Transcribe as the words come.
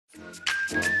Say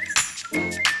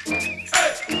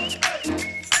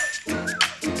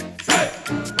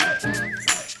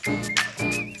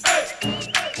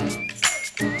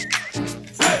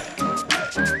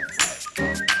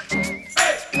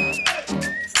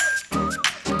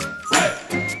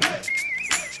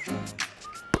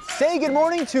good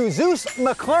morning to Zeus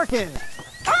McClurkin.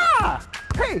 Ah!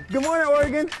 Hey, good morning,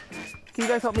 Oregon. Can you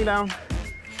guys help me down?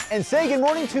 And say good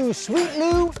morning to Sweet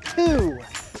Lou 2.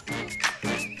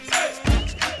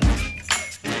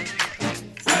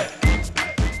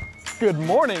 Good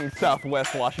morning,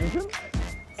 Southwest Washington.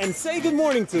 And say good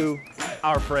morning to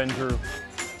our friend Drew.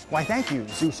 Why, thank you,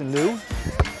 Zeus and Lou.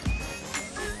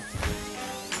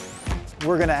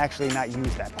 We're gonna actually not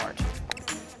use that part.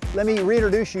 Let me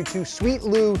reintroduce you to Sweet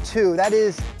Lou 2. That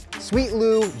is Sweet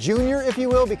Lou Jr., if you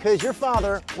will, because your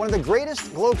father, one of the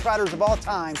greatest Globetrotters of all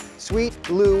time, Sweet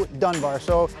Lou Dunbar.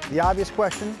 So the obvious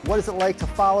question, what is it like to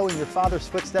follow in your father's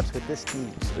footsteps with this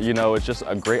team? You know, it's just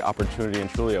a great opportunity and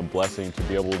truly a blessing to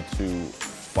be able to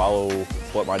follow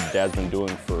what my dad's been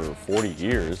doing for 40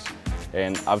 years.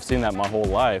 And I've seen that my whole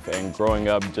life, and growing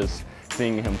up just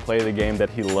seeing him play the game that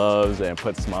he loves and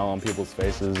put a smile on people's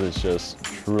faces is just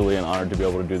truly an honor to be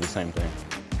able to do the same thing.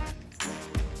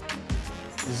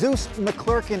 Zeus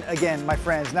McClurkin again, my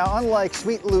friends. Now, unlike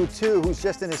Sweet Lou 2, who's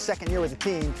just in his second year with the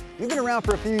team, you've been around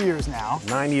for a few years now.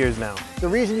 9 years now. The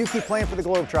reason you keep playing for the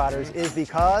Globetrotters is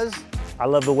because I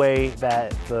love the way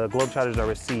that the Globetrotters are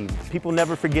received. People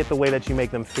never forget the way that you make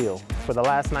them feel. For the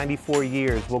last 94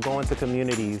 years, we'll go into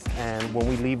communities, and when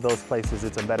we leave those places,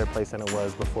 it's a better place than it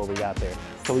was before we got there.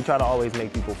 So we try to always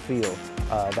make people feel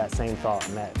that same thought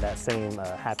and that same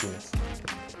happiness.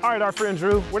 All right, our friend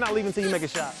Drew, we're not leaving until you make a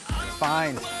shot.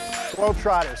 Fine.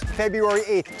 Globetrotters, February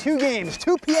 8th, 2 games,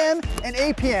 2 p.m. and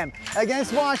 8 p.m.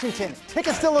 against Washington.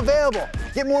 Tickets still available.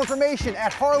 Get more information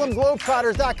at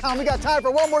HarlemGlobetrotters.com. We got time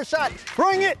for one more shot.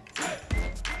 Bring it!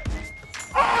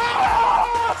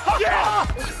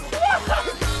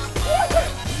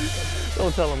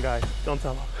 Don't tell them, guys. Don't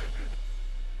tell them.